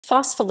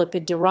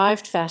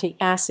Phospholipid-derived fatty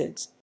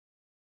acids.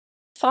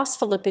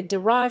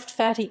 Phospholipid-derived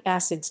fatty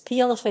acids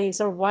 (PLFAs)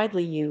 are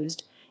widely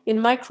used in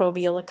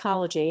microbial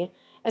ecology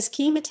as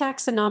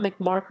chemotaxonomic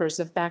markers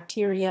of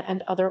bacteria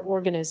and other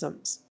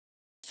organisms.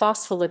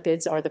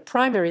 Phospholipids are the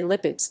primary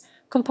lipids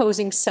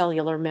composing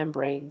cellular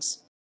membranes.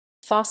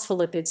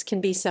 Phospholipids can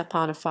be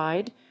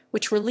saponified,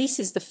 which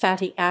releases the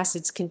fatty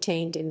acids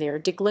contained in their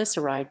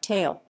diglyceride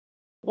tail.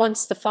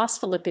 Once the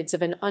phospholipids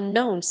of an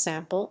unknown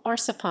sample are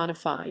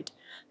saponified,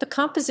 the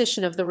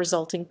composition of the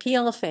resulting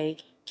PLFA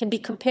can be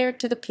compared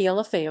to the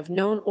PLFA of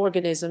known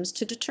organisms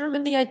to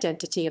determine the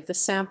identity of the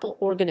sample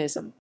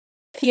organism.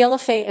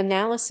 PLFA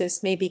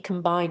analysis may be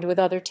combined with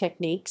other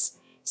techniques,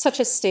 such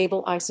as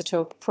stable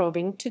isotope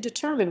probing, to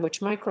determine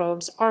which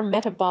microbes are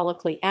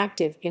metabolically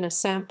active in a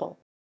sample.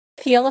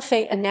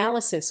 PLFA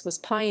analysis was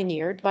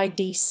pioneered by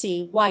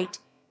D.C. White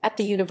at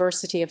the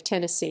University of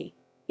Tennessee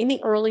in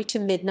the early to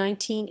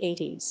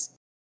mid-1980s.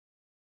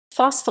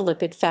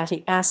 Phospholipid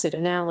fatty acid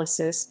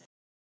analysis.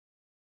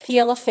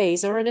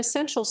 PLFAs are an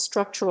essential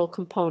structural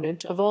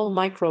component of all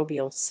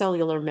microbial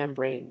cellular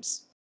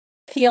membranes.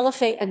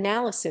 PLFA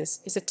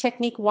analysis is a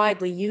technique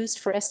widely used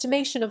for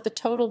estimation of the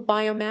total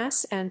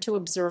biomass and to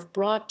observe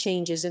broad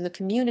changes in the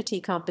community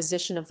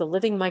composition of the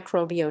living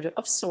microbiota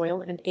of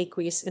soil and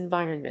aqueous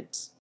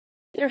environments.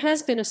 There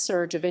has been a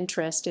surge of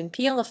interest in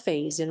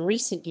PLFAs in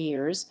recent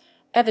years,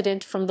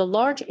 evident from the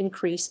large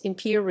increase in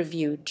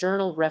peer-reviewed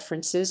journal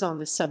references on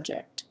the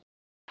subject.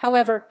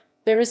 However,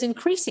 there is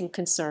increasing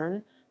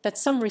concern that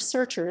some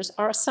researchers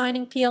are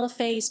assigning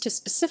PLFAs to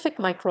specific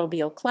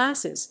microbial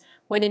classes,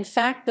 when in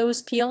fact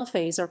those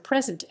PLFAs are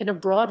present in a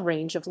broad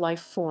range of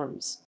life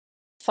forms.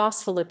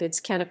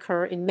 Phospholipids can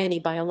occur in many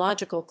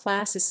biological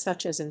classes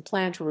such as in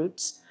plant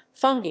roots,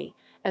 fungi,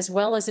 as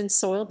well as in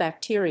soil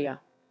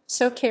bacteria,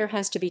 so care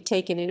has to be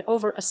taken in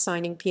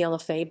over-assigning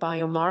PLFA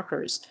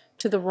biomarkers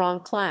to the wrong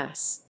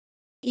class.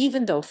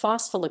 Even though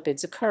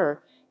phospholipids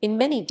occur in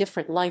many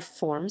different life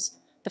forms,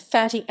 the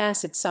fatty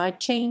acid side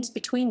chains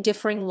between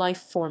differing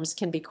life forms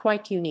can be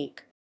quite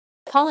unique.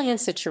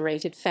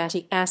 Polyunsaturated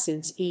fatty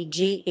acids,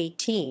 e.g.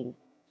 18,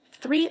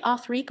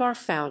 3O3 are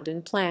found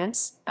in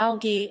plants,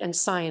 algae, and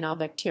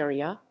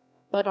cyanobacteria,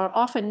 but are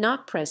often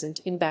not present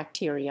in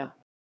bacteria.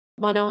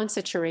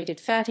 Monounsaturated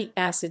fatty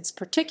acids,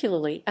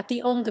 particularly at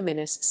the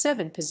oligomers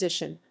 7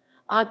 position,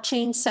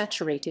 odd-chain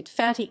saturated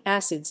fatty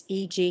acids,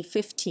 e.g.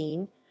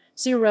 15,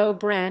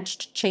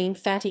 0-branched chain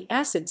fatty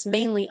acids,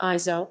 mainly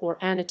iso or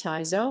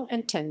anatiso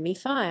and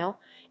 10-methyl,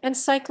 and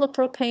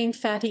cyclopropane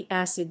fatty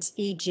acids,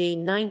 e.g.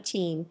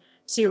 19,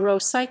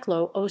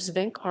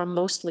 0-cyclo-osvinc, are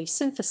mostly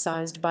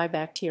synthesized by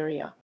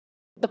bacteria.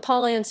 The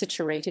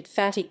polyunsaturated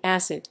fatty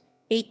acid,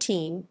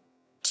 18,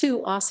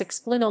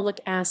 2-oxyxglinolic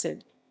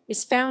acid,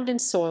 is found in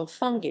soil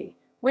fungi,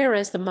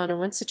 whereas the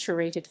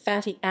monounsaturated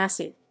fatty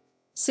acid,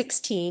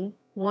 16,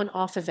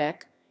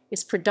 1-oxyvec,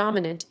 is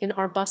predominant in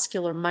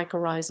arbuscular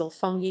mycorrhizal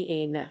fungi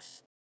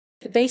 (ANF).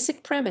 The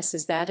basic premise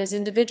is that as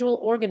individual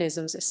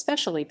organisms,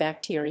 especially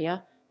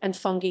bacteria and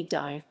fungi,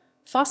 die,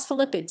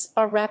 phospholipids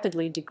are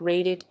rapidly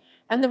degraded,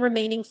 and the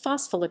remaining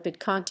phospholipid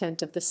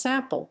content of the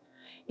sample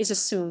is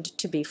assumed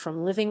to be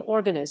from living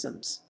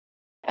organisms.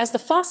 As the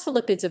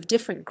phospholipids of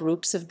different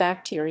groups of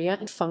bacteria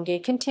and fungi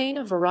contain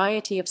a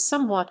variety of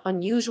somewhat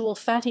unusual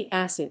fatty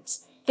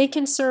acids, they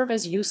can serve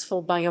as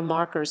useful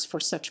biomarkers for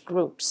such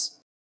groups.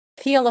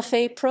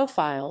 PLFA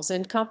profiles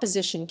and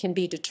composition can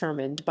be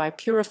determined by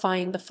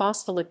purifying the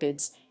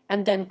phospholipids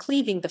and then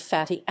cleaving the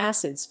fatty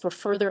acids for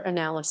further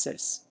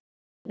analysis.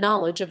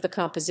 Knowledge of the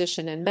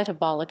composition and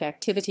metabolic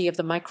activity of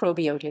the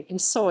microbiota in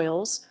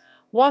soils,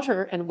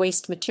 water, and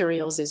waste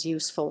materials is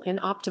useful in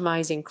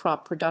optimizing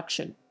crop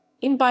production,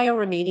 in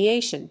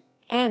bioremediation,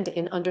 and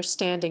in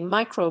understanding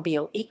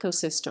microbial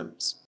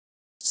ecosystems.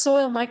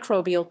 Soil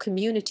microbial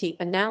community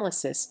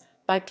analysis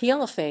by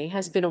PLFA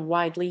has been a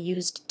widely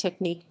used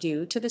technique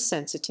due to the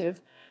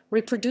sensitive,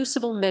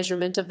 reproducible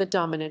measurement of the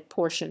dominant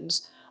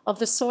portions of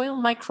the soil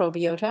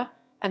microbiota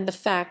and the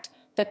fact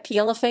that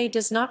PLFA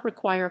does not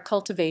require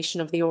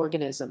cultivation of the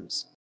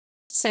organisms.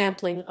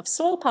 Sampling of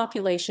soil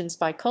populations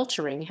by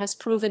culturing has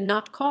proven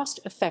not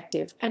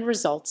cost-effective and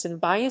results in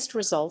biased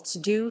results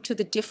due to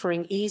the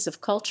differing ease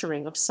of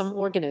culturing of some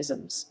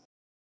organisms.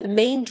 The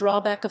main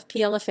drawback of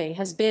PLFA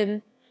has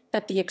been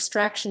that the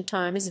extraction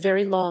time is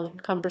very long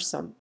and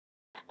cumbersome.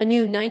 A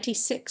new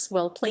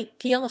 96-well plate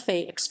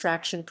PLFA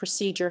extraction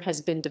procedure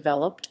has been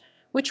developed,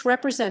 which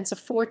represents a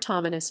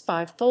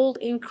 5-fold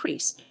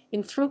increase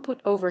in throughput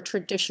over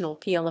traditional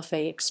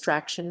PLFA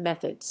extraction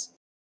methods.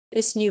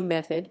 This new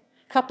method,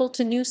 coupled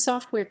to new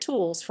software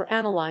tools for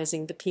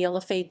analyzing the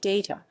PLFA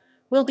data,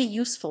 will be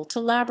useful to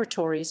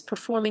laboratories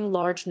performing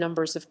large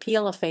numbers of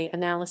PLFA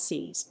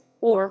analyses,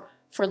 or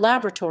for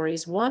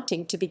laboratories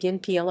wanting to begin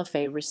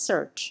PLFA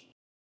research.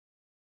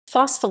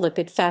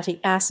 Phospholipid fatty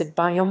acid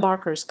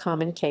biomarkers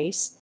common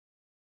case.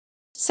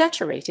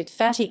 Saturated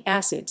fatty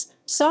acids,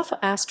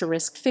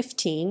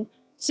 SOFA*15,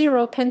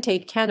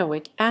 0-pentate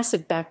canoic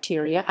acid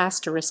bacteria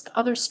 *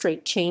 other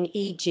straight chain,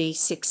 e.g.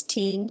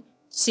 16,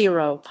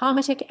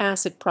 palmitic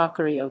acid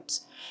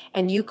prokaryotes,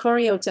 and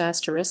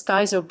eukaryotes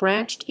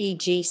isobranched,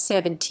 e.g.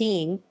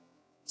 17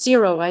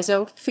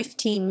 iso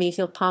 15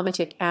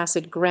 methylpalmitic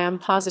acid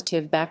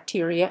gram-positive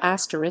bacteria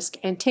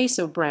and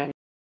tasobranched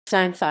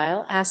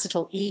dimethyl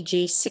acetyl,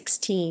 e.g.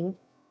 16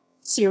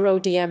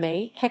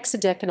 DMA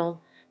hexadecanol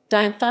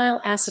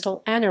dimethyl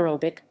acetyl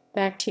anaerobic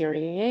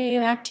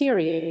bacteria.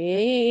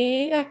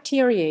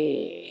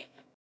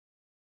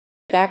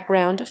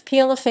 Background of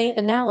PLFA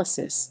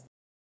analysis.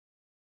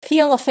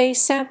 PLFA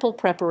sample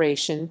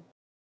preparation.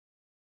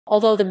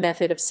 Although the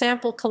method of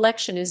sample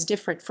collection is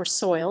different for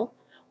soil,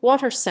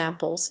 water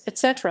samples,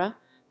 etc.,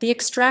 the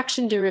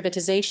extraction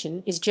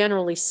derivatization is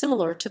generally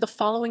similar to the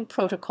following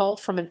protocol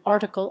from an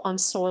article on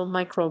soil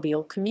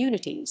microbial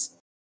communities.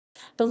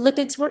 The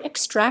lipids were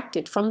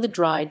extracted from the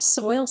dried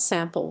soil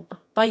sample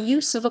by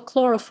use of a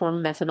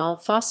chloroform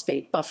methanol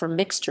phosphate buffer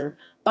mixture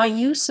by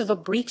use of a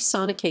brief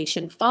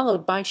sonication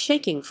followed by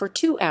shaking for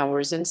 2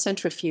 hours and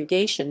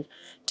centrifugation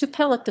to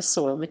pellet the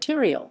soil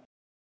material.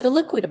 The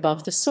liquid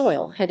above the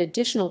soil had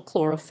additional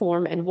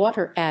chloroform and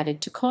water added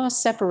to cause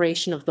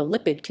separation of the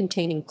lipid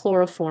containing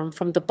chloroform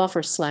from the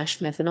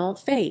buffer/methanol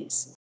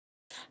phase.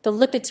 The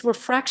lipids were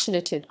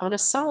fractionated on a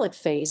solid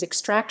phase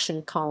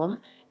extraction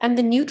column, and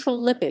the neutral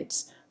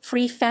lipids,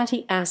 free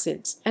fatty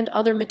acids, and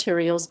other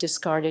materials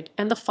discarded,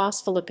 and the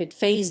phospholipid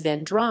phase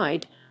then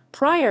dried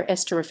prior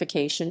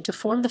esterification to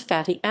form the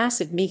fatty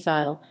acid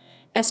methyl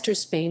ester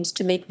spains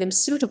to make them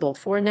suitable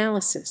for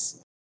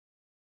analysis.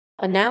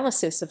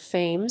 Analysis of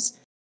FAMES.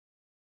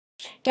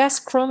 Gas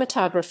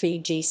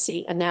chromatography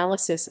 (GC)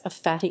 analysis of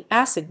fatty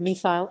acid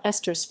methyl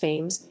ester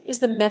FAMES is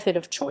the method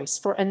of choice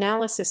for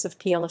analysis of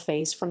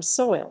PLFAs from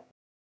soil.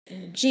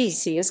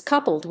 GC is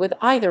coupled with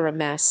either a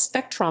mass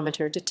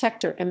spectrometer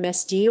detector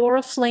 (MSD) or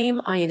a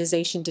flame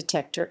ionization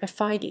detector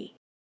 (FID).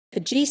 The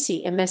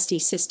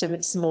GC-MSD system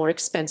is more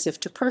expensive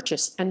to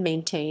purchase and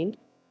maintain,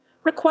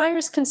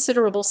 requires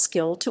considerable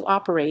skill to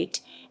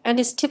operate, and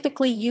is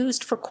typically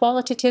used for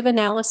qualitative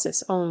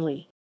analysis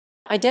only.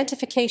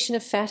 Identification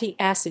of fatty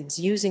acids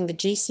using the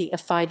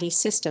GC-FID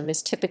system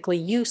is typically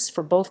used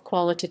for both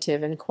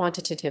qualitative and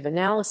quantitative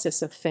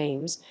analysis of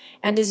FAMES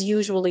and is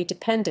usually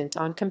dependent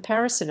on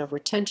comparison of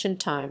retention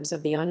times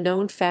of the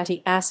unknown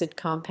fatty acid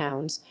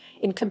compounds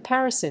in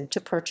comparison to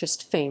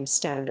purchased FAMES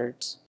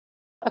standards.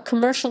 A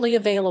commercially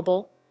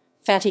available,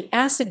 fatty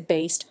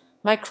acid-based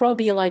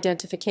microbial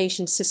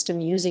identification system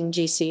using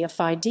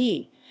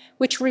GC-FID,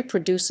 which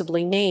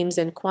reproducibly names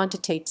and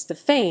quantitates the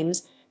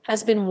FAMES,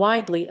 has been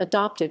widely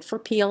adopted for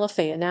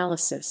PLFA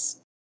analysis.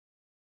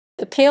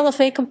 The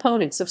PLFA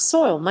components of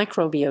soil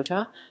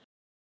microbiota.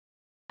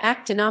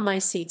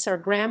 Actinomycetes are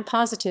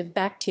gram-positive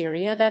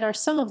bacteria that are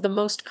some of the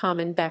most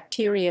common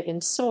bacteria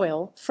in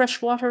soil,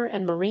 freshwater,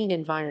 and marine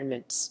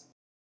environments.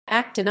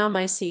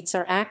 Actinomycetes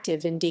are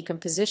active in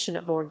decomposition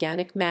of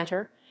organic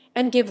matter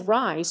and give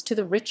rise to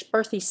the rich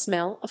earthy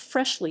smell of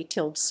freshly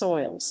tilled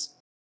soils.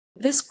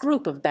 This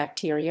group of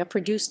bacteria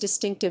produce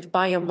distinctive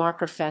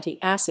biomarker fatty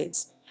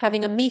acids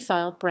having a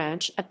methyl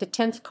branch at the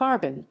 10th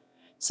carbon,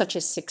 such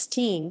as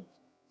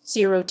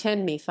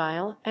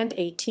 16,0,10-methyl and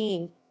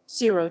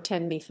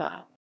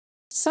 18,0,10-methyl.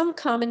 Some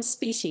common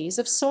species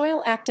of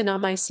soil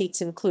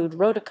actinomycetes include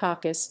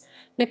Rhodococcus,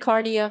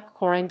 Nocardia,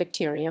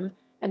 Corynebacterium,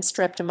 and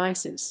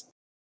Streptomyces.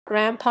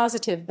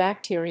 Gram-positive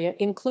bacteria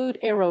include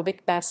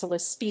aerobic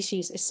bacillus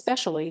species,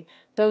 especially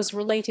those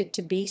related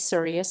to B.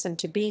 cereus and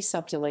to B.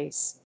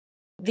 subtilis.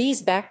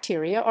 These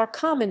bacteria are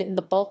common in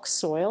the bulk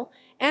soil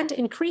and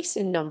increase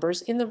in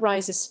numbers in the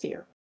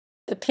rhizosphere.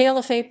 The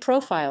PLFA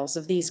profiles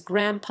of these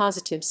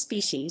gram-positive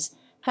species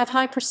have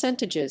high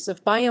percentages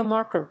of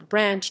biomarker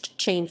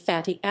branched-chain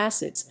fatty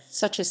acids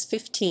such as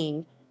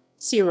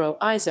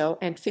 15,0-iso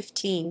and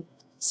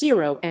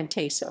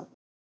 15,0-antaso.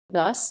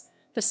 Thus,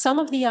 the sum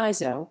of the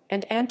iso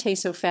and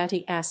antaso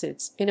fatty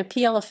acids in a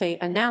PLFA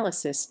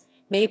analysis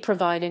may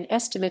provide an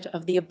estimate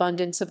of the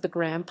abundance of the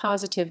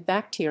gram-positive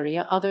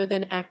bacteria other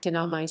than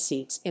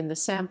actinomycetes in the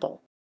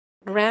sample.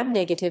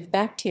 Gram-negative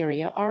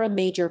bacteria are a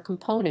major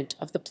component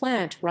of the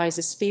plant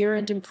rhizosphere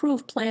and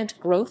improve plant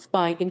growth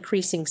by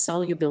increasing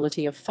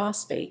solubility of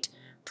phosphate,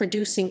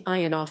 producing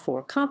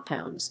ionophore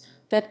compounds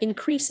that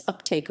increase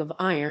uptake of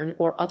iron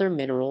or other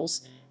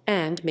minerals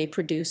and may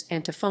produce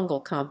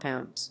antifungal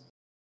compounds.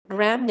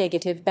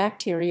 Gram-negative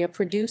bacteria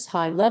produce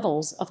high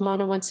levels of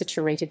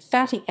monounsaturated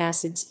fatty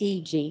acids,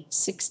 e.g.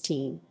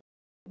 16.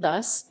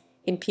 Thus,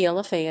 in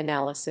PLFA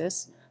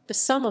analysis, the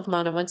sum of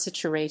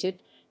monounsaturated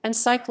and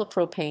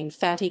cyclopropane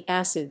fatty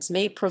acids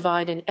may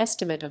provide an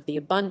estimate of the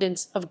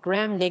abundance of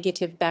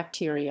gram-negative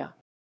bacteria.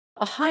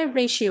 A high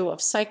ratio of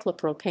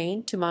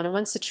cyclopropane to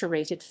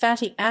monounsaturated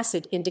fatty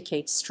acid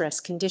indicates stress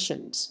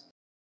conditions.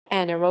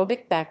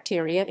 Anaerobic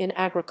bacteria in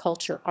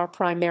agriculture are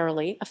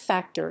primarily a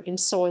factor in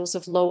soils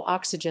of low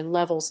oxygen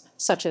levels,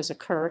 such as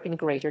occur in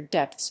greater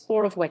depths,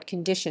 or of wet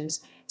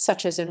conditions,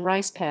 such as in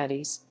rice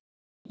paddies.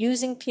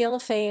 Using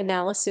PLFA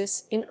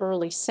analysis in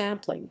early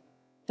sampling,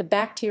 the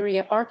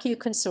bacteria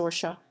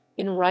Archaeoconsortia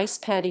in rice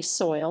paddy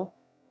soil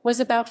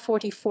was about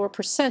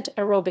 44%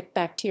 aerobic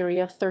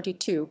bacteria,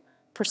 32%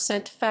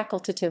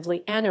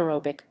 facultatively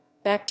anaerobic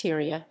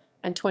bacteria,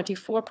 and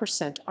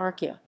 24%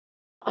 archaea.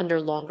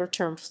 Under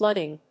longer-term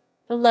flooding,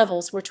 the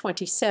levels were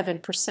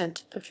 27%,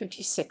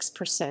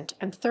 56%,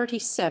 and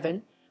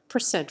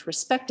 37%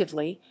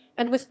 respectively,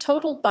 and with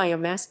total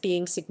biomass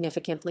being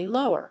significantly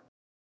lower.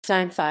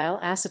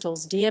 Dimethyl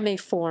acetyls DMA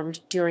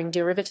formed during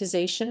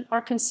derivatization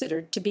are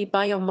considered to be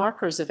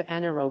biomarkers of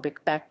anaerobic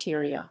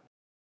bacteria.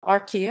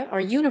 Archaea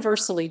are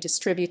universally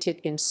distributed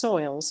in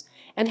soils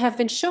and have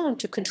been shown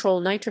to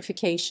control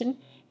nitrification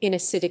in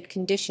acidic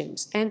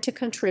conditions and to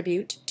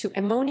contribute to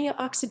ammonia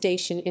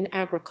oxidation in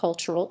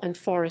agricultural and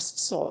forest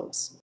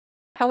soils.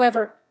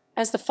 However,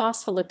 as the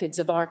phospholipids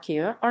of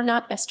archaea are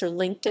not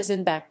ester-linked as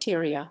in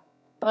bacteria,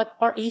 but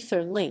are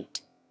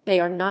ether-linked, they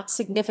are not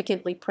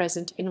significantly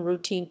present in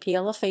routine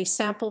PLFA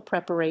sample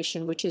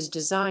preparation, which is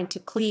designed to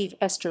cleave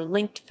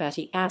ester-linked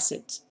fatty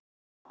acids.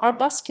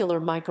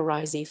 Arbuscular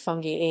mycorrhizae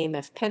fungi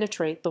AMF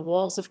penetrate the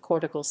walls of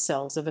cortical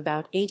cells of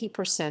about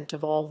 80%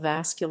 of all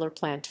vascular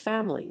plant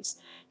families,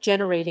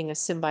 generating a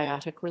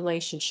symbiotic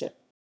relationship.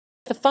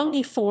 The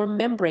fungi form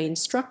membrane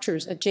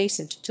structures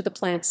adjacent to the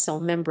plant cell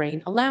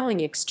membrane, allowing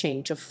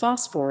exchange of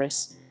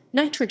phosphorus,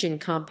 nitrogen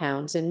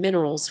compounds, and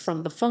minerals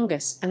from the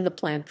fungus, and the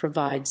plant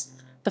provides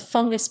the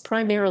fungus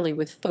primarily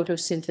with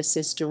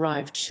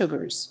photosynthesis-derived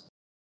sugars.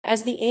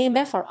 As the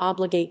AMF are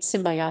obligate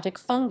symbiotic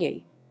fungi,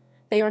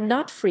 they are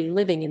not free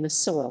living in the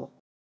soil.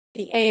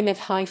 The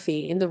AMF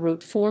hyphae in the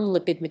root form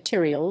lipid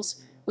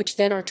materials, which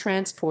then are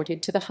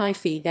transported to the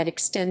hyphae that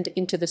extend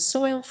into the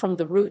soil from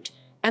the root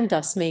and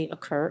thus may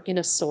occur in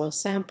a soil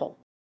sample.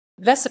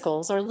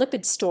 Vesicles are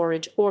lipid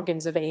storage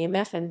organs of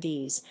AMF, and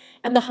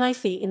the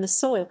hyphae in the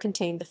soil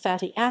contain the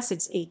fatty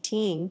acids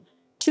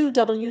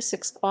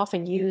 18,2W6,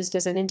 often used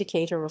as an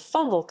indicator of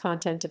fungal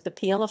content of the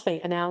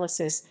PLFA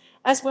analysis,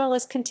 as well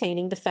as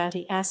containing the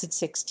fatty acid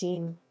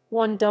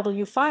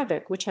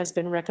 16,1W5, which has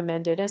been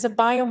recommended as a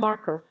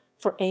biomarker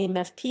for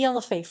AMF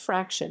PLFA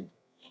fraction,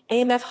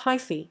 AMF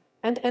hyphae,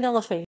 and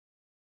NLFA.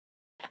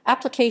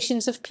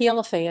 Applications of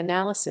PLFA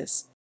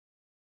analysis.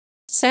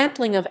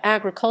 Sampling of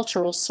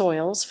agricultural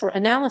soils for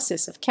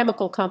analysis of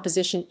chemical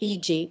composition,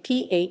 e.g.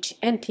 pH,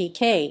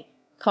 NPK,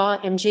 Ca,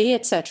 Mg,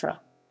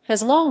 etc.,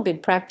 has long been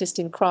practiced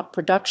in crop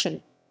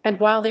production, and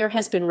while there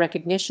has been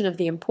recognition of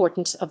the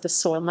importance of the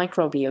soil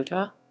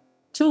microbiota,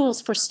 tools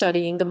for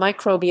studying the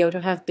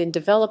microbiota have been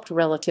developed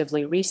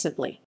relatively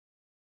recently.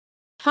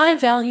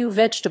 High-value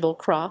vegetable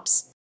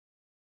crops.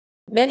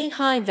 Many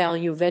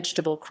high-value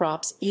vegetable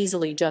crops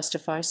easily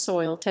justify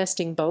soil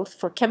testing both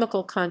for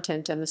chemical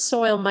content and the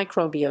soil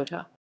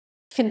microbiota.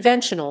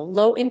 Conventional,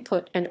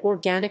 low-input and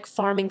organic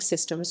farming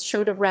systems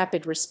showed a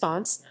rapid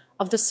response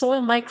of the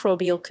soil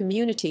microbial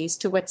communities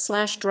to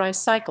wet/dry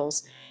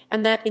cycles,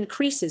 and that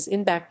increases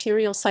in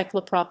bacterial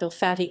cyclopropyl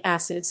fatty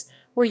acids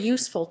were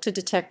useful to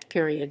detect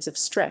periods of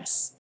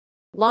stress.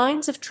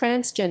 Lines of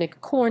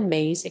transgenic corn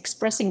maize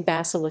expressing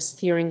Bacillus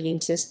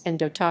thuringiensis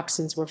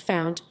endotoxins were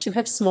found to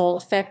have small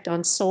effect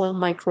on soil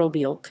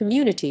microbial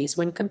communities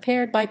when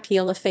compared by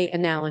PLFA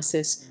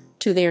analysis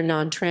to their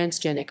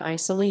non-transgenic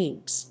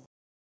isolenes.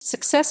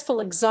 Successful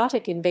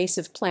exotic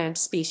invasive plant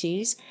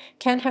species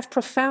can have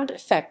profound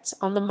effects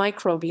on the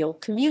microbial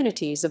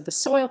communities of the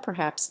soil,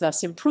 perhaps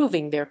thus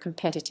improving their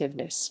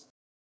competitiveness.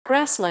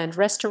 Grassland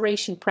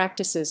restoration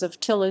practices of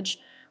tillage,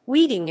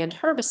 weeding, and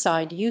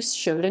herbicide use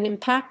showed an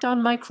impact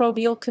on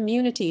microbial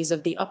communities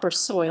of the upper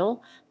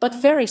soil, but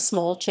very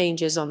small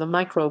changes on the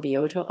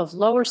microbiota of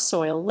lower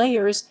soil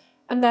layers,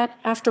 and that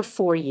after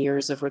 4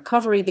 years of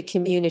recovery the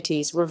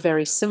communities were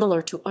very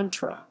similar to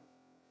untra.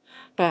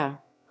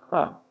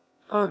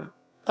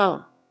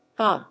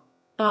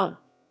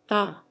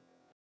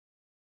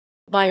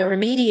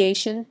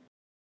 Bioremediation.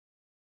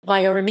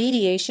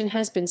 Bioremediation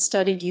has been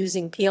studied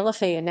using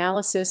PLFA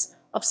analysis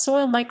of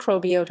soil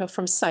microbiota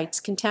from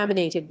sites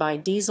contaminated by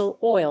diesel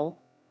oil,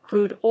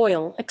 crude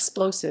oil,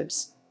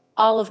 explosives,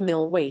 olive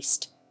mill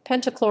waste,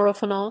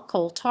 pentachlorophenol,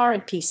 coal tar,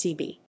 and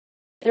PCB.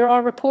 There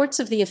are reports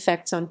of the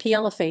effects on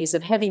PLFAs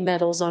of heavy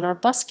metals on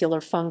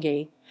arbuscular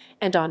fungi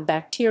and on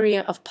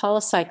bacteria, of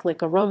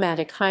polycyclic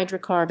aromatic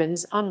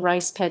hydrocarbons on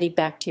rice paddy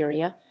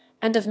bacteria,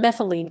 and of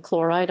methylene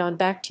chloride on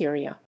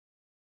bacteria.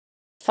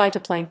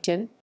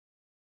 Phytoplankton.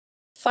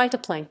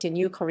 Phytoplankton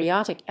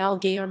eukaryotic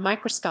algae are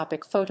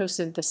microscopic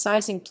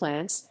photosynthesizing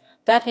plants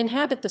that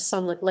inhabit the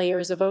sunlit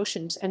layers of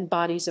oceans and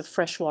bodies of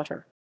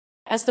freshwater.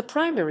 As the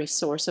primary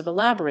source of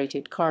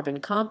elaborated carbon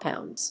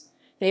compounds,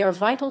 they are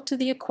vital to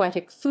the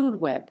aquatic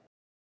food web.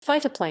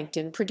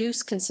 Phytoplankton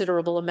produce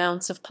considerable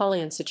amounts of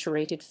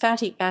polyunsaturated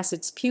fatty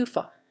acids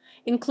PUFA,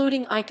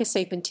 including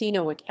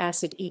icosapentinoic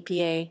acid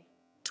EPA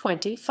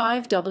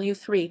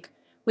 25W3,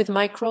 with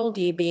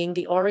microalgae being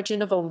the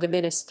origin of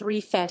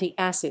omega-3 fatty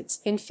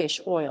acids in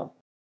fish oil.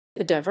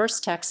 The diverse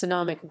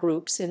taxonomic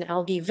groups in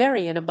algae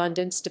vary in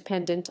abundance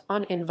dependent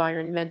on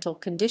environmental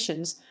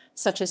conditions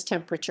such as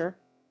temperature,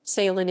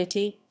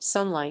 salinity,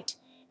 sunlight,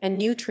 and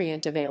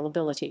nutrient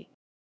availability.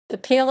 The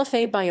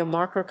PLFA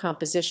biomarker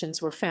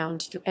compositions were found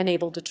to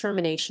enable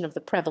determination of the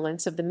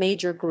prevalence of the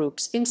major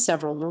groups in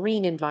several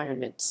marine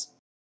environments.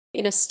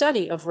 In a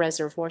study of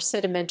reservoir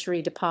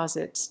sedimentary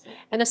deposits,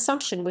 an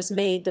assumption was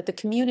made that the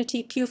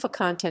community PUFA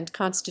content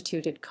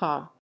constituted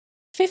ca.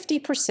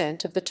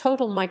 50% of the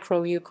total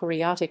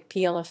microeukaryotic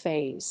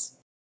PLFAs.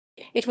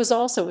 It was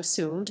also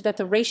assumed that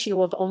the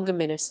ratio of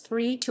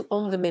omega-3 to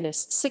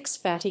omega-6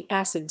 fatty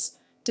acids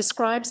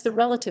describes the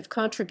relative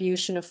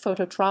contribution of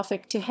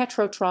phototrophic to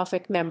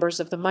heterotrophic members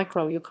of the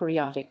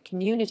microeukaryotic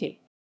community.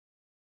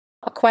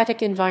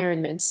 Aquatic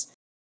environments.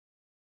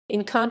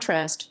 In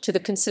contrast to the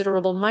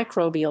considerable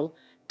microbial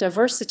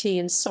diversity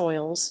in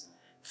soils,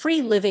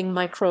 free-living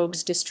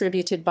microbes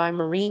distributed by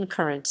marine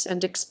currents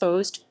and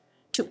exposed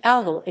to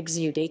algal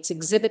exudates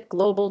exhibit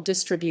global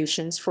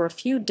distributions for a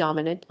few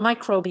dominant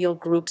microbial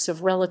groups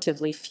of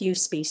relatively few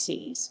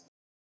species.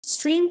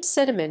 Stream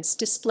sediments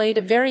displayed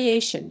a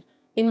variation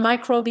in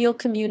microbial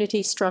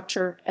community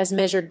structure as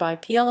measured by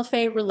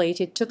PLFA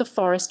related to the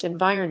forest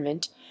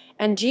environment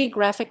and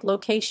geographic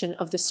location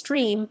of the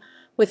stream,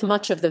 with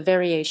much of the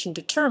variation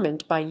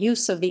determined by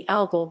use of the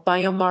algal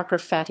biomarker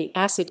fatty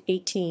acid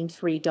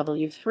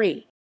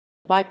 18,3W3.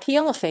 By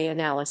PLFA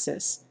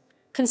analysis,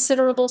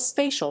 considerable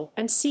spatial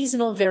and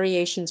seasonal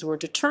variations were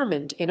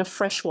determined in a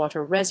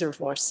freshwater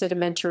reservoir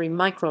sedimentary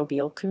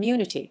microbial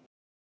community.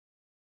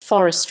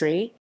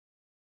 Forestry.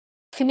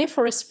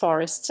 Coniferous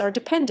forests are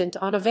dependent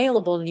on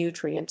available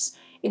nutrients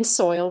in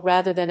soil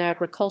rather than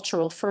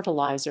agricultural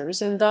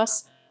fertilizers and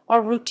thus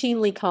are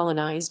routinely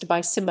colonized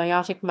by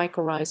symbiotic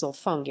mycorrhizal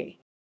fungi.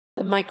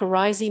 The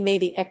mycorrhizae may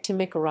be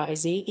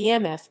ectomycorrhizae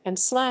EMF and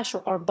 /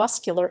 or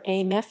arbuscular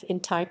AMF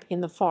in type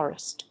in the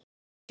forest.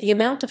 The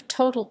amount of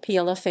total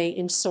PLFA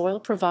in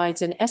soil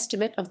provides an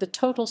estimate of the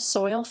total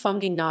soil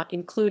fungi not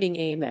including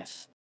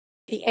AMF.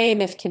 The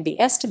AMF can be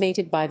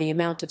estimated by the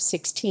amount of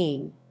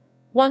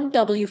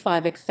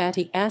 1,W5-ic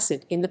fatty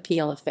acid in the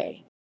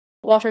PLFA.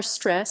 Water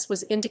stress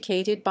was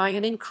indicated by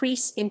an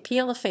increase in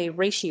PLFA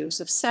ratios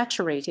of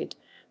saturated,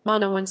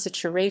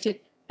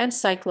 monounsaturated, and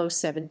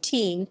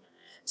cyclo-17,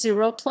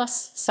 0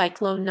 plus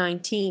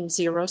cyclo-19,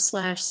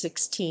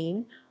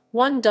 0/16,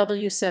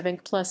 1W7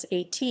 plus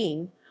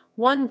 18,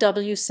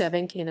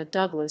 1W7 in a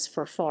Douglas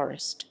fir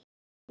forest.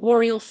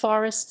 Boreal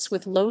forests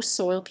with low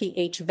soil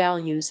pH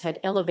values had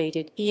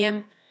elevated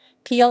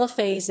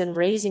PLFAs, and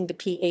raising the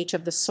pH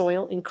of the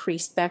soil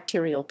increased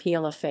bacterial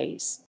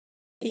PLFAs.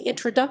 The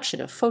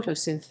introduction of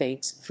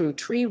photosynthetics through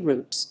tree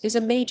roots is a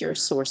major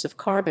source of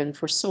carbon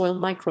for soil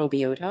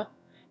microbiota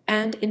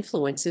and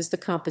influences the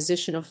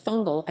composition of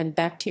fungal and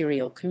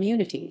bacterial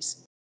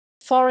communities.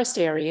 Forest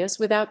areas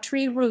without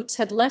tree roots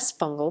had less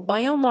fungal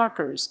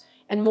biomarkers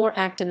and more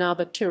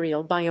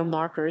actinobacterial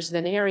biomarkers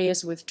than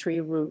areas with tree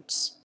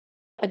roots.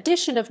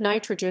 Addition of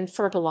nitrogen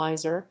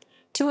fertilizer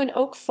to an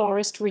oak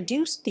forest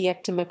reduced the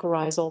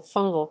ectomycorrhizal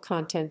fungal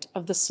content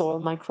of the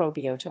soil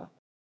microbiota.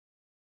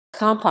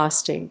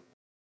 Composting.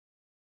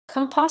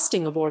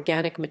 Composting of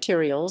organic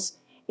materials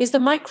is the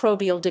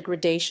microbial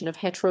degradation of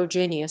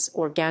heterogeneous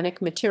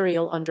organic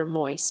material under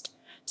moist,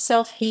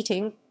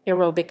 self-heating,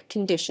 aerobic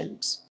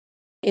conditions.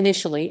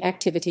 Initially,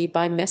 activity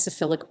by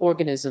mesophilic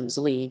organisms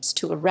leads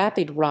to a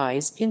rapid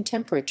rise in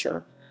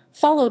temperature,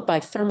 followed by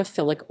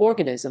thermophilic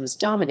organisms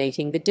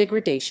dominating the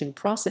degradation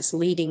process,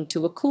 leading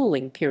to a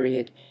cooling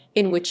period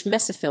in which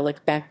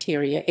mesophilic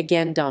bacteria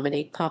again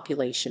dominate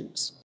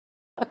populations.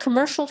 A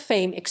commercial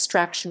FAME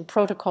extraction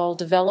protocol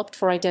developed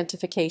for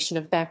identification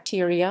of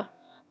bacteria,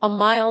 a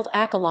mild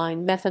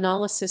alkaline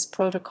methanolysis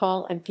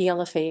protocol, and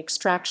PLFA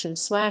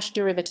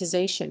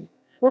extraction/derivatization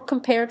were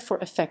compared for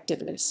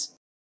effectiveness.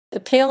 The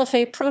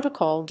PLFA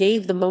protocol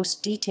gave the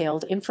most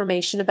detailed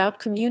information about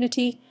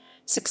community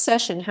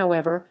succession.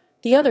 However,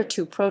 the other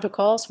two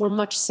protocols were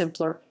much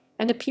simpler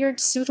and appeared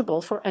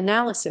suitable for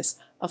analysis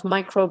of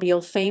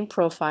microbial FAME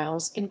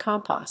profiles in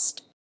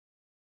compost.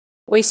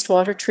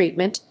 Wastewater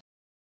treatment.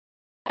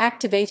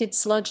 Activated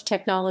sludge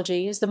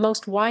technology is the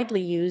most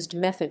widely used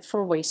method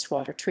for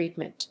wastewater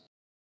treatment.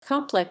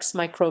 Complex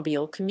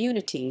microbial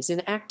communities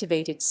in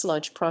activated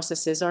sludge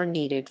processes are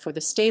needed for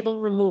the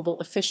stable removal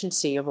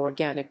efficiency of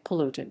organic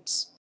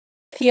pollutants.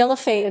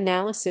 PLFA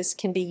analysis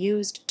can be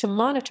used to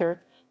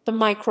monitor the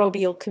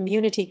microbial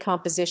community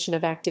composition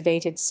of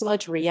activated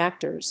sludge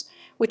reactors,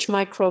 which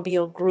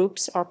microbial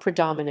groups are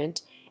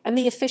predominant, and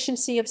the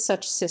efficiency of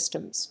such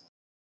systems.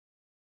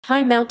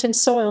 High mountain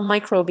soil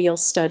microbial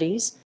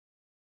studies.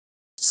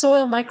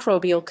 Soil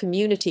microbial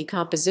community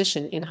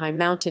composition in high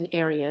mountain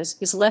areas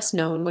is less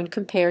known when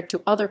compared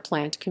to other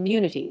plant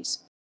communities.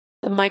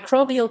 The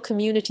microbial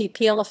community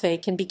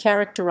PLFA can be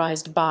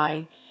characterized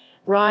by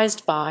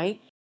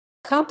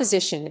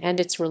composition and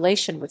its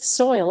relation with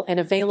soil and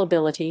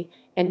availability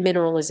and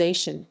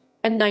mineralization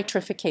and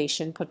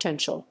nitrification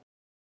potential.